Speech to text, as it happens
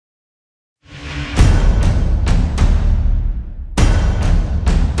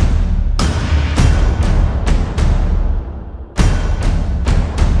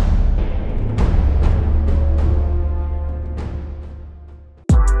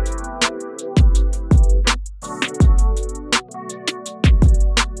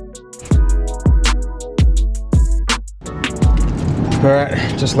Alright,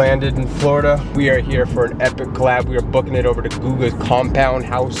 just landed in Florida. We are here for an epic collab. We are booking it over to Guga's compound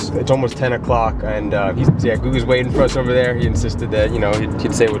house. It's almost 10 o'clock and Guga's waiting for us over there. He insisted that, you know,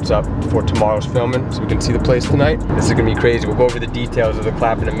 he'd say what's up before tomorrow's filming so we can see the place tonight. This is gonna be crazy. We'll go over the details of the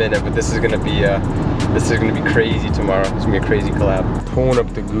collab in a minute, but this is gonna be crazy tomorrow. It's gonna be a crazy collab. Pulling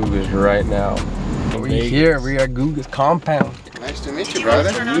up to Guga's right now. We're here, we are Guga's compound. Nice to meet you,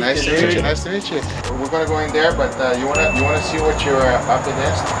 brother. Nice to meet you. Nice to meet you. We're gonna go in there, but you wanna see what you're up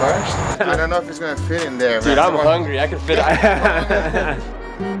against first? I don't know if it's gonna fit in there. Dude, I'm hungry. I can fit.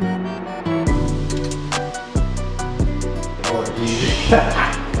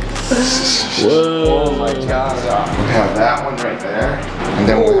 Whoa! Oh my God! We have that one right there, and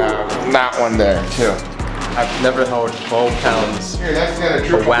then we have that one there too. I've never held 12 pounds here, that's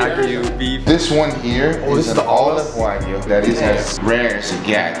of Wagyu beef. This one here is an olive Wagyu that is as rare as it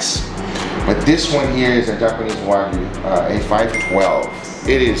gets. But this one here is a Japanese Wagyu, A512.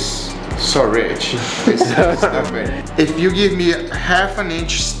 It is so rich. It's so stupid. If you give me a ½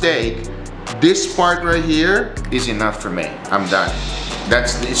 inch steak, this part right here is enough for me. I'm done.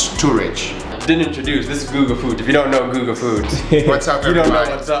 It's too rich. Didn't introduce, this is Guga Foods. If you don't know Guga Foods, what's up, you don't know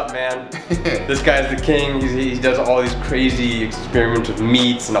what's up, man. This guy's the king. He does all these crazy experiments with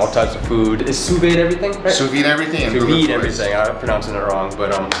meats and all types of food. Is sous vide everything? Right? Sous vide everything. Sous vide everything. I'm pronouncing it wrong,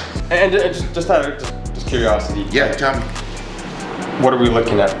 but and just out of just curiosity. Yeah, like, tell me. What are we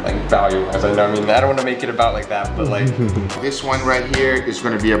looking at, like value-wise? I mean, I don't want to make it about like that, but like this one right here is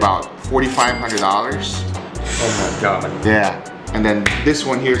going to be about $4,500. Oh my God. Yeah. And then this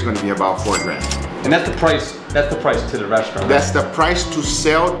one here is going to be about $4 grand. And that's the price. That's the price to the restaurant. That's the price to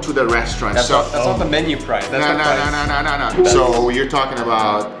sell to the restaurant. That's not the menu price. That's no. So you're talking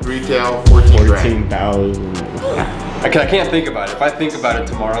about retail 14,000. I can't think about it. If I think about it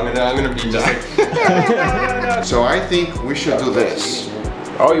tomorrow, I'm gonna be just like. So I think we should do this.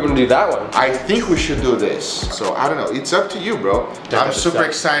 Oh, you want to do that one? I think we should do this. So I don't know. It's up to you, bro. I'm super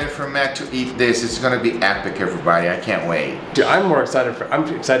excited for Matt to eat this. It's gonna be epic, everybody. I can't wait. Dude, I'm excited. I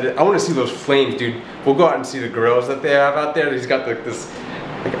want to see those flames, dude. We'll go out and see the grills that they have out there. He's got this.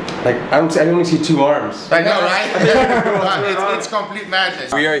 I only see 2 arms. I know, right? it's complete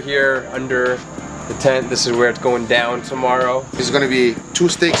magic. We are here under the tent. This is where it's going down tomorrow. There's gonna be 2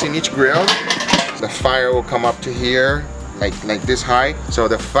 steaks in each grill. The fire will come up to here. Like this high. So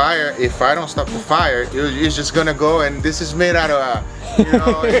the fire, if I don't stop the fire, it's just gonna go, and this is made out of you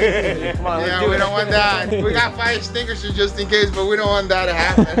know, come on, yeah, we don't want that. We got fire extinguishers just in case, but we don't want that to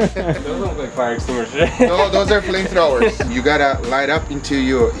happen. Those don't look like fire extinguishers. No, those are flamethrowers. You gotta light up until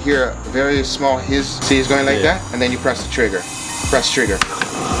you hear a very small hiss. See, it's going like that, and then you press the trigger. Press trigger.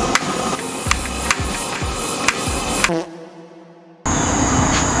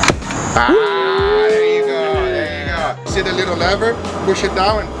 See the little lever? Push it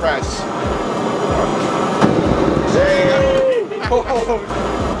down and press. There you go.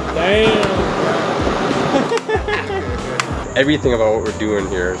 Damn. Everything about what we're doing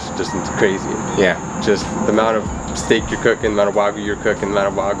here is just crazy. Yeah. Just the amount of steak you're cooking, the amount of Wagyu you're cooking, the amount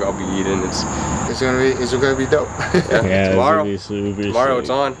of Wagyu I'll be eating. It's gonna be dope. Yeah, tomorrow tomorrow it's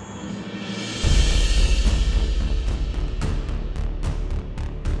on.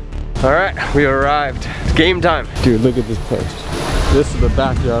 All right, we arrived. It's game time. Dude, look at this place. This is the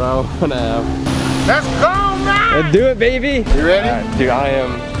backyard I want to have. Let's go, man! Let's do it, baby. You ready? Dude, I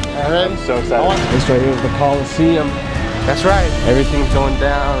am. Ready? I'm so excited. This right here is the Coliseum. That's right. Everything's going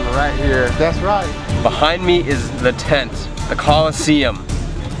down right here. That's right. Behind me is the tent, the Coliseum,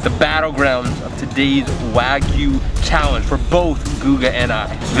 the battlegrounds of today's Wagyu challenge for both Guga and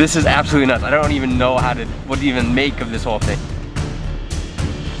I. This is absolutely nuts. I don't even know what to even make of this whole thing.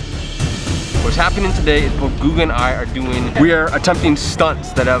 What's happening today is what Guga and I are doing. We are attempting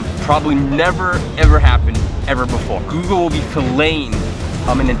stunts that have probably never ever happened ever before. Guga will be filleting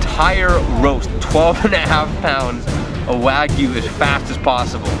an entire roast, 12.5 pounds of Wagyu as fast as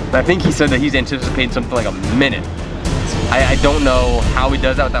possible. And I think he said that he's anticipating something like a minute. I don't know how he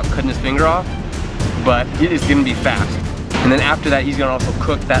does that without cutting his finger off, but it is gonna be fast. And then after that, he's gonna also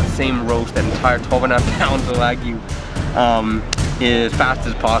cook that same roast, that entire 12.5 pounds of Wagyu, as fast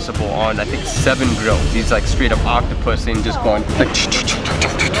as possible on, I think, 7 grills. He's like straight up octopusing, just going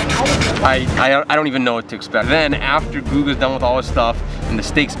like, I don't even know what to expect. Then after Guga's done with all his stuff and the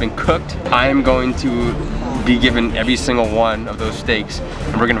steak's been cooked, I am going to be given every single one of those steaks,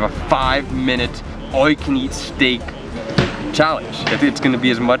 and we're gonna have a 5-minute all-you-can-eat steak challenge. It's gonna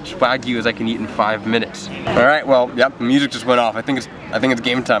be as much Wagyu as I can eat in 5 minutes. All right, well, yep, the music just went off. I think it's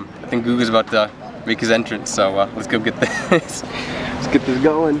game time. I think Guga's about to make his entrance, so let's go get this. Let's get this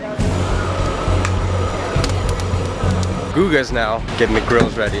going. Guga's now getting the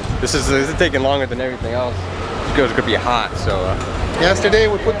grills ready. This is taking longer than everything else. This grill's gonna be hot, so. Yesterday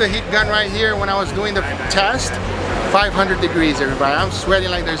we put the heat gun right here when I was doing the test. 500 degrees, everybody. I'm sweating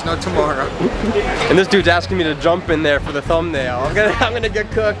like there's no tomorrow. And this dude's asking me to jump in there for the thumbnail. I'm gonna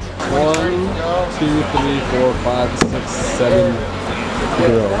get cooked. 1, 2, 3, 4, 5, 6, 7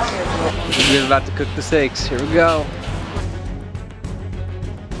 grills. We're about to cook the steaks. Here we go.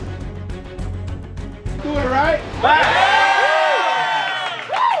 Do it right.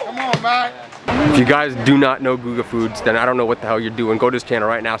 Come on, man. If you guys do not know Guga Foods, then I don't know what the hell you're doing. Go to his channel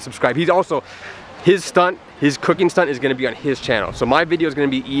right now, subscribe. He's also, his cooking stunt is gonna be on his channel. So my video is gonna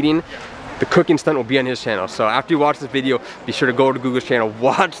be eating, the cooking stunt will be on his channel. So after you watch this video, be sure to go to Guga's channel,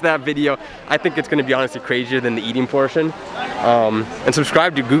 watch that video. I think it's gonna be honestly crazier than the eating portion. And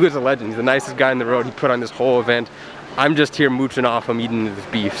subscribe to Guga's a legend. He's the nicest guy in the road. He put on this whole event. I'm just here mooching off him eating this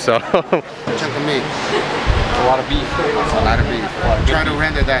beef, so. Chunk of meat. A lot of beef. A lot of beef. Try to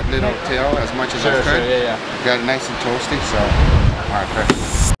render that little tail as much as I could. Sure, yeah. Got it nice and toasty, so. Alright, perfect.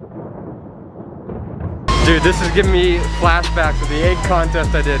 Dude, this is giving me flashbacks of the egg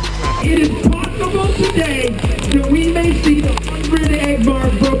contest I did. It is possible today that we may see the 100 egg bar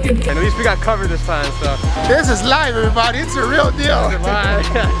broken. And at least we got covered this time, so. This is live, everybody. It's a real deal.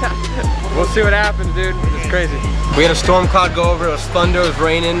 We'll see what happens, dude. It's crazy. We had a storm cloud go over. It was thunder, it was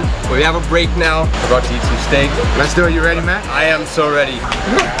raining. We have a break now. We're about to eat some steak. Let's do it. You ready, Matt? I am so ready.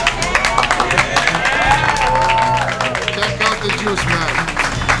 Check out the juice, man.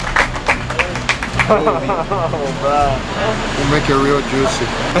 Oh, bro. We'll make it real juicy.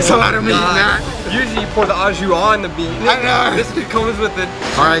 That's a lot of meat, Matt. Usually you pour the au jus on the beef. I know. This comes with it.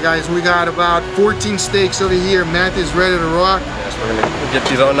 Alright guys, we got about 14 steaks over here. Matt is ready to rock. Yes, we're gonna get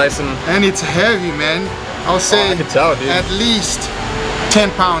these all nice and... And it's heavy, man. I'll say I can tell, dude. At least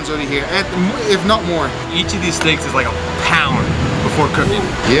 10 pounds over here, if not more. Each of these steaks is like a pound before cooking.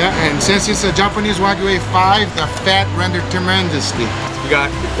 Yeah, and since it's a Japanese Wagyu A5, the fat rendered tremendously. We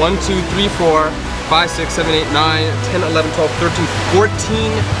got 1, 2, 3, 4, 5, 6, 7, 8, 9, 10, 11, 12, 13, 14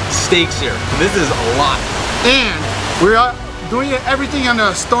 steaks here. This is a lot. And we're doing everything on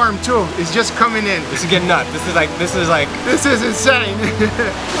a storm too. It's just coming in. This is getting nuts. This is insane.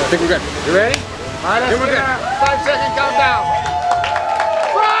 I think we're good. You ready? All right, let's get a 5-second countdown.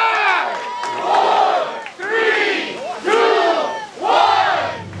 5, 4, 3, 2, 1,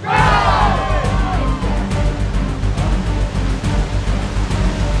 go!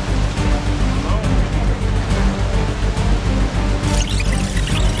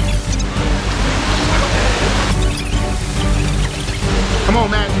 Come on,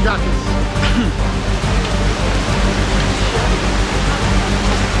 man, you got this.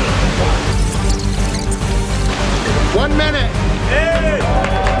 1 minute. Hey.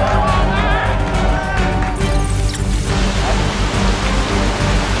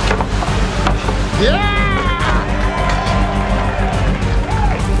 Yeah.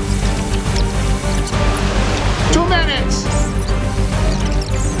 2 minutes.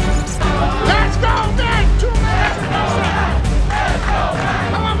 Let's go, man. 2 minutes. Let's go, man.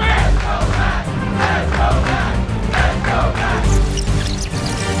 Come on, man. Let's go, man. Let's go, man.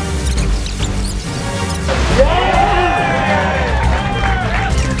 Yeah.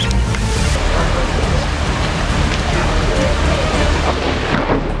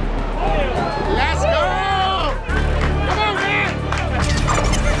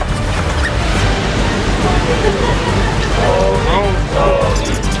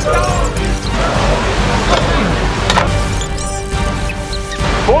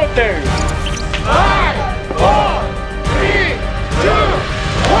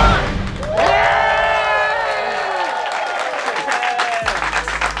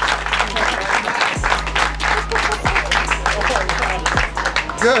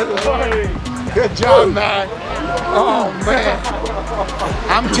 Good Lord. Good job, man. Oh, man.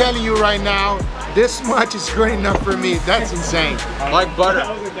 I'm telling you right now, this much is good enough for me. That's insane. Like butter.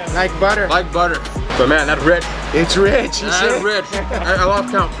 Like butter? Like butter. But man, that's rich. It's rich, you see? That's rich. I lost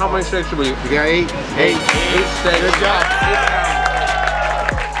count. How many steaks did we eat? You got 8. 8 steaks. Good job.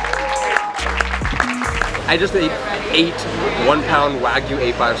 I just ate 8 1-pound Wagyu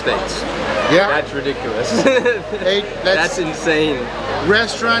A5 steaks. Yeah. That's ridiculous. 8. That's insane.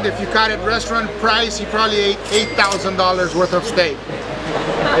 Restaurant, if you cut it restaurant price, you probably ate $8,000 worth of steak.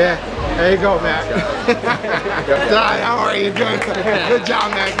 Yeah, there you go, man. How are you doing? Good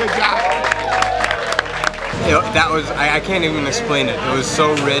job, man. Good job. You know, that was, I can't even explain it. It was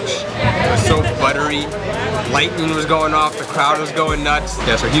so rich, it was so buttery. Lightning was going off, the crowd was going nuts.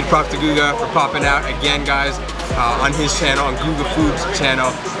 Yeah, so huge props to Guga for popping out. Again, guys, on his channel, on Guga Foods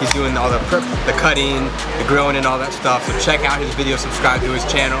channel. He's doing all the prep, the cutting, the grilling and all that stuff. So check out his video, subscribe to his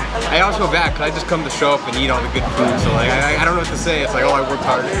channel. I always feel bad because I just come to show up and eat all the good food. So like, I don't know what to say. It's like, oh, I worked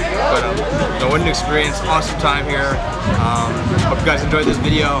hard. But so what an experience, awesome time here. Hope you guys enjoyed this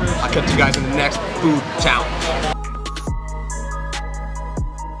video. I'll catch you guys in the next food challenge.